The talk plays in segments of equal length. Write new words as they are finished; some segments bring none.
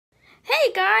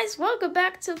Hey guys, welcome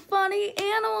back to Funny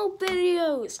Animal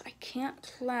Videos. I can't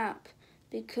clap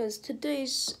because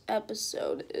today's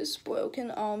episode is Broken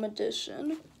Arm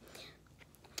Edition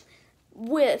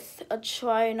with a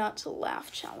try not to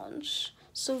laugh challenge.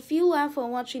 So if you laugh while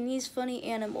watching these funny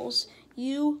animals,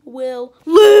 you will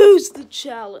lose the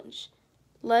challenge.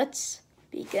 Let's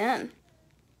begin.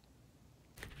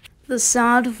 The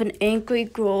sound of an angry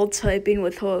girl typing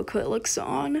with her acrylics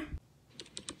on.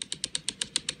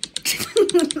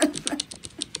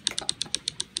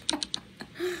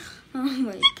 Oh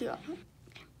my god.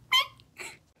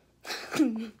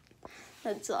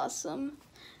 That's awesome.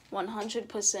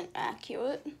 100%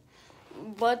 accurate.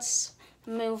 Let's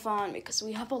move on because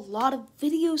we have a lot of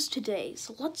videos today.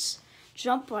 So let's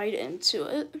jump right into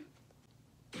it.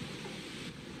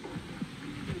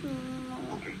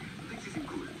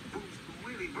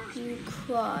 You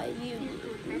cry, you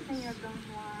lose.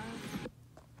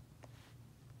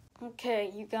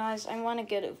 Okay, you guys, I want to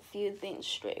get a few things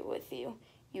straight with you.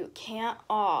 You can't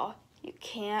awe, you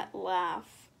can't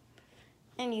laugh,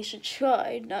 and you should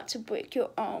try not to break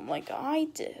your arm like I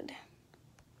did.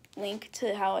 Link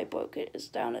to how I broke it is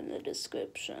down in the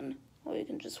description, or you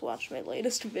can just watch my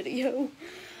latest video.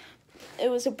 It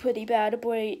was a pretty bad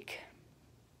break.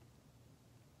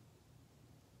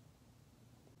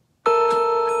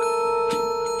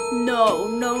 No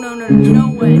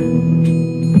way.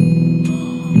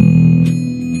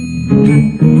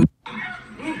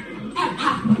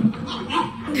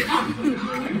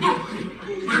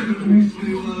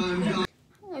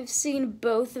 I've seen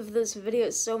both of those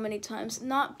videos so many times.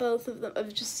 Not both of them.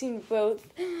 I've just seen both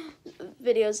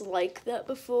videos like that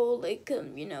before. Like,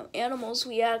 you know, animals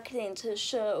reacting to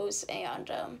shows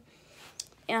and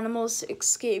animals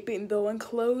escaping the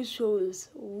enclosures.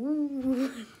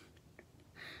 Ooh.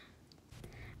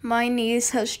 My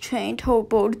niece has trained her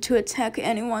bird to attack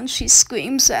anyone she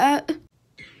screams at.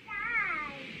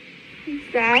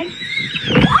 Dad?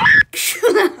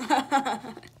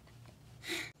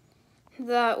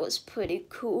 That was pretty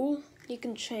cool. You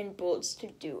can train birds to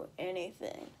do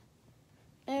anything.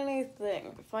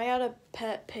 Anything. If I had a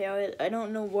pet parrot, I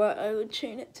don't know what I would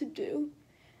train it to do.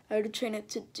 I would train it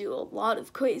to do a lot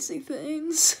of crazy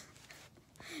things.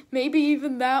 Maybe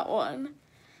even that one.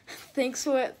 Thanks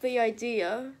for the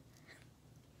idea.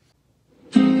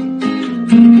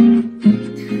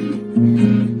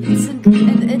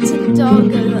 It's a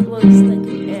doggo that looks like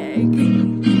an egg.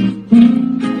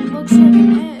 It looks like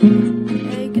an egg.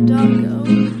 An egg doggo.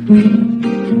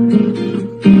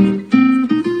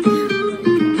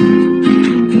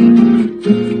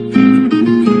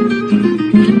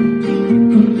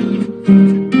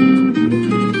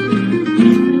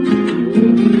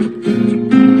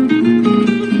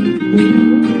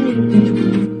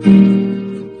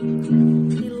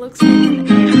 He looks like an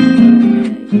egg.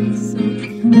 So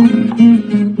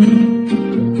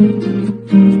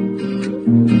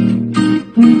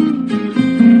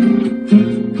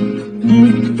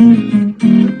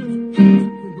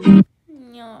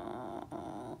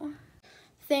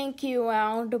thank you,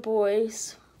 Round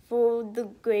Boys, for the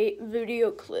great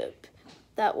video clip.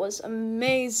 That was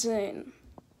amazing.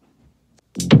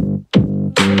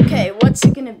 Okay, what's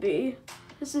it gonna be?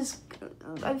 This is,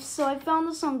 I found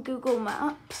this on Google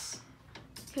Maps.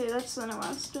 Okay, that's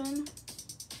interesting.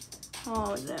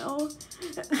 Oh no.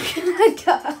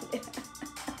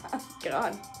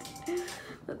 God,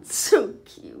 that's so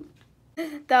cute.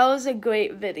 That was a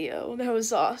great video. That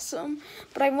was awesome.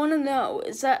 But I want to know,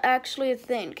 is that actually a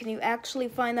thing? Can you actually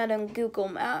find that on Google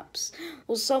Maps?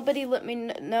 Will somebody let me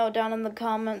know down in the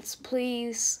comments,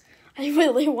 please? I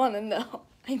really want to know.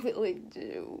 I really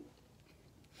do.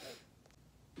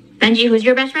 Benji, who's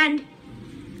your best friend?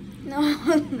 No.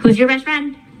 Who's your best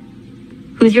friend?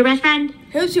 Who's your best friend?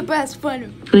 Who's your best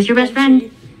friend? Who's your best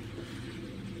friend?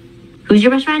 Who's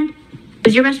your best friend?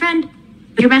 Who's your best friend?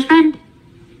 Who's your best friend?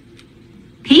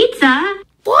 Pizza?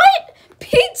 What?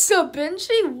 Pizza,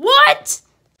 Benji? What?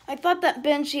 I thought that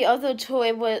Benji other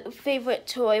favorite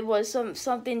toy was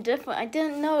something different. I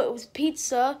didn't know it was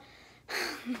pizza.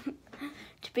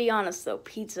 To be honest though,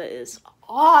 pizza is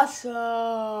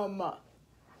awesome.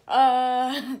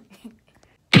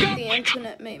 The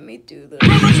internet made me do this. Oh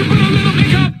my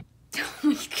god.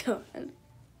 Wake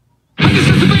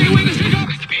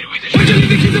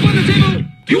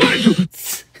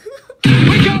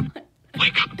up!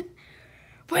 Wake up!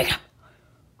 Wake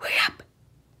up!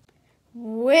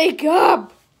 Wake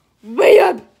up!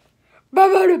 Wake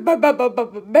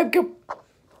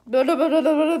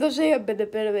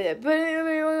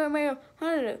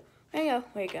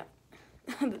up.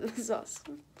 That was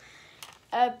awesome.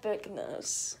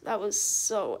 Epicness. That was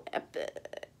so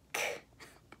epic.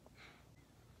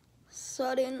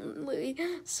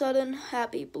 sudden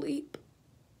happy bleep.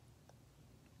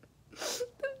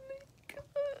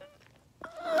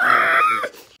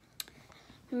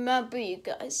 Remember, you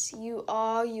guys, you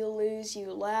lose,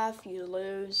 you laugh, you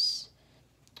lose.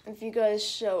 If you guys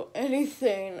show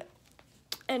anything,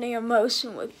 any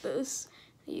emotion with this,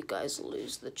 you guys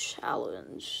lose the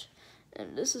challenge.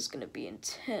 And this is gonna be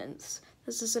intense.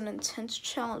 This is an intense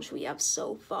challenge we have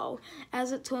so far.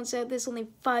 As it turns out, there's only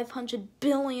 500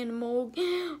 billion more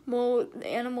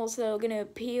animals that are gonna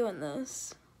appear in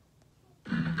this.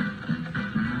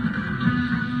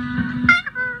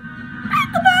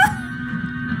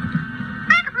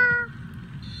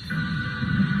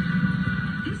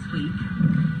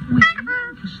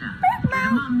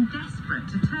 Mum desperate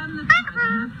to turn the tide in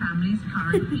her family's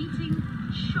current eating,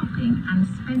 shopping and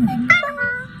spending.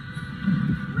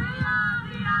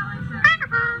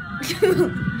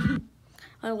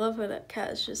 I love how that cat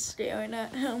is just staring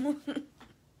at him.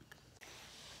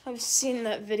 I've seen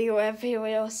that video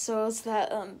everywhere, so it's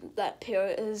that that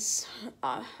parrot is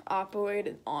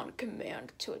operated on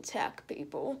command to attack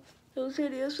people. Those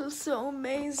videos are so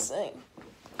amazing.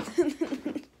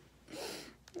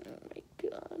 Oh my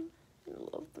god, I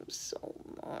love them so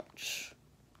much.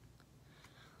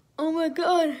 Oh my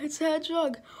god, it's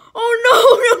Hedgehog. Oh no,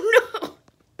 no, no!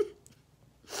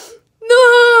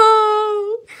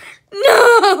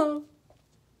 No!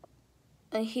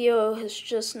 A hero has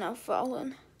just now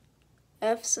fallen.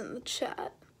 F's in the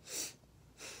chat.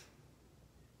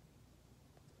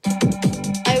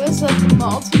 I was at the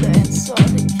mall today and saw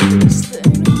the cutest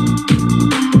thing.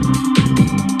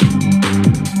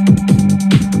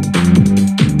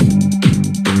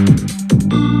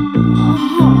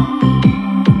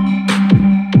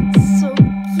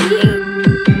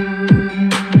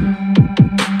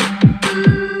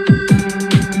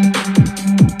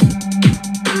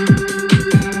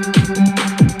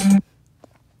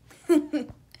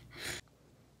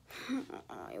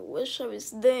 I wish I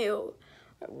was there.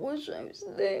 I wish I was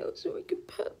there so I could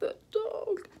pet that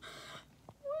dog.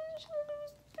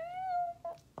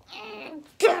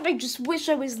 God, I just wish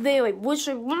I was there. I wish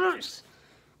I was.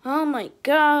 Oh my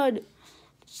god.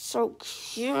 So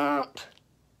cute.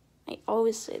 I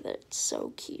always say that it's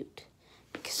so cute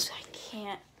because I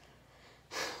can't.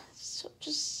 It's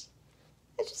just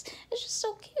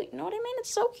so cute. You know what I mean?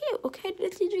 It's so cute. Okay,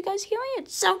 did you guys hear me?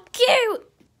 It's so cute.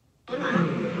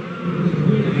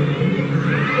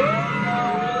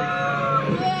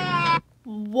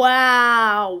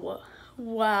 Wow.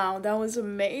 Wow, that was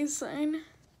amazing.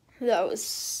 That was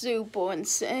super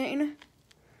insane.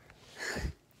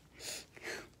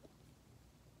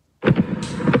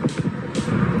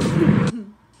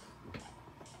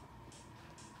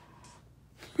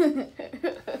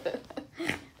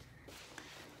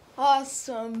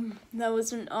 Awesome. That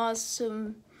was an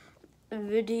awesome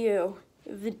video.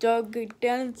 The dog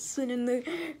dancing in the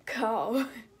car.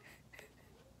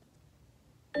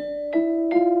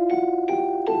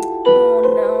 Oh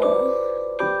no.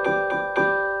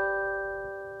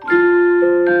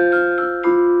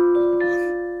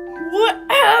 What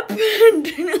happened?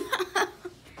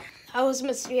 I was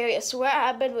mysterious. What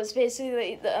happened was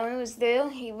basically the owner was there.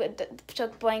 He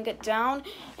took blanket down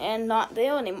and not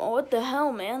there anymore. What the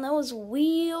hell, man? That was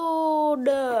weird.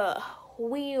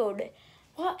 Weird.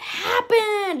 What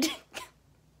happened?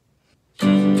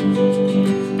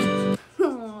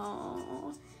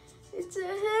 Aww, it's a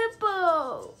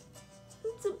hippo.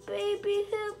 It's a baby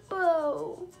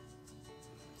hippo.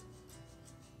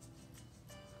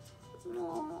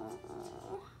 Aww.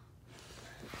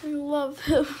 I love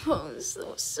hippos.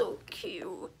 They're so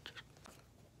cute.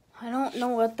 I don't know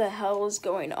what the hell is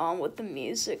going on with the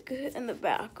music in the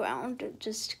background. It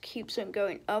just keeps on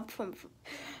going up from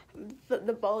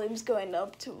the volume's going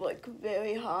up to like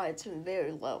very high to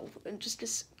very low in just a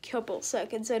couple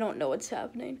seconds. I don't know what's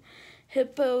happening.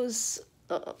 Hippos,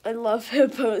 I love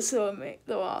hippos. They're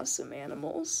awesome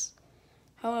animals.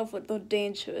 However, they're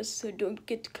dangerous, so don't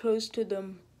get close to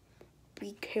them.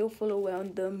 Be careful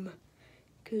around them,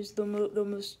 because they're the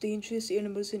most dangerous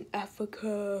animals in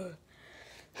Africa.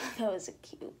 That was a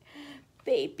cute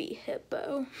baby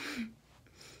hippo.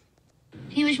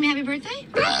 Can you wish me happy birthday?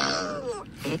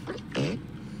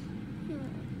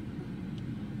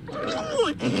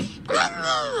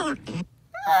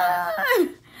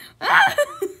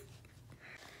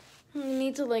 We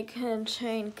need to like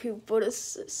chain Cooper to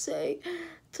say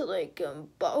to like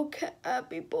Bowcat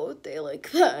happy birthday like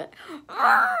that.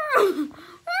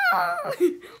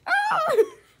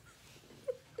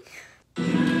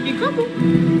 Peekaboo,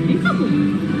 peekaboo,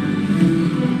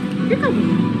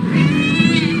 peekaboo.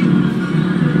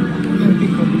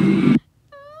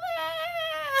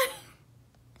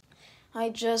 I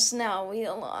just now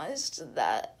realized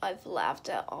that I've laughed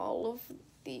at all of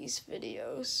these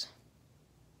videos.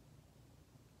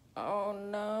 Oh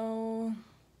no.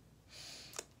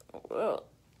 Well,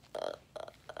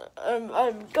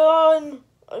 I'm gone.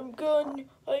 I'm gone.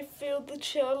 I failed the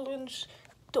challenge.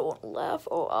 Don't laugh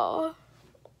or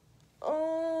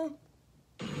oh.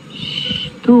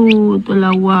 Tu,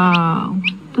 dalawa.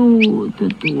 Tu,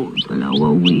 dalawa,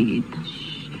 wait.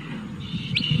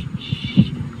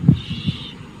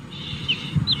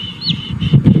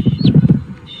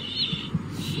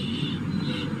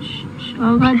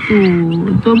 Aga tu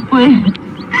pues.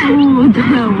 Tu,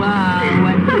 dalawa.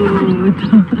 Tu.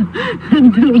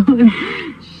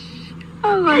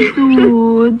 Aga tu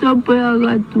pues,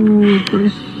 aga tu.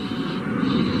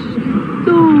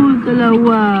 Tu,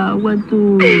 dalawa.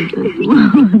 Tu.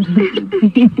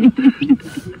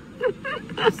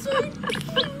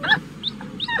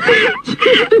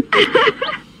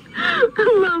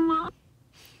 Mama.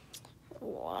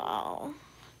 Wow.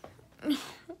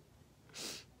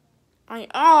 I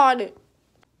odd.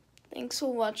 Thanks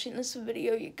for watching this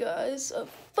video, you guys. A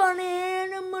fun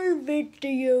animal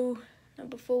video. Now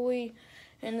before we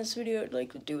end this video, I'd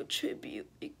like to do a tribute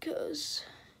because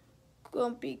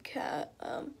Grumpy Cat,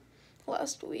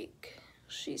 last week,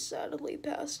 she sadly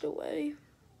passed away.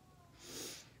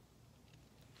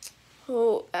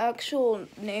 Her actual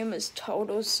name is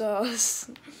Total Sauce.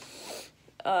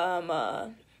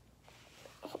 But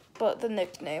the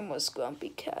nickname was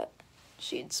Grumpy Cat.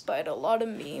 She inspired a lot of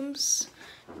memes.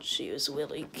 She was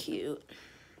really cute.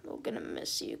 We're gonna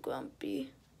miss you, Grumpy.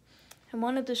 I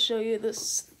wanted to show you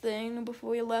this thing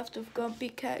before we left of Grumpy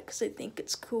Cat because I think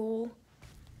it's cool.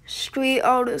 Street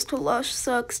artist Lush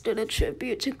Sucks did a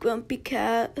tribute to Grumpy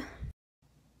Cat.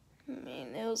 I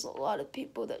mean, there was a lot of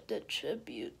people that did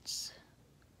tributes.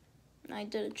 I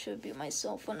did a tribute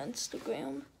myself on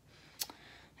Instagram.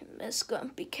 I miss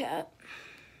Grumpy Cat.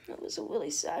 It was a really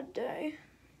sad day.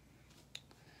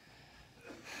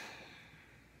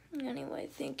 Anyway,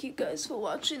 thank you guys for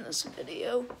watching this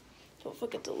video. Don't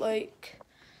forget to like,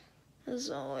 as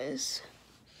always.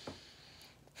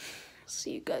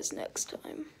 See you guys next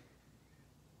time.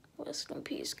 Rest in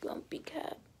peace, Grumpy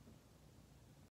Cat.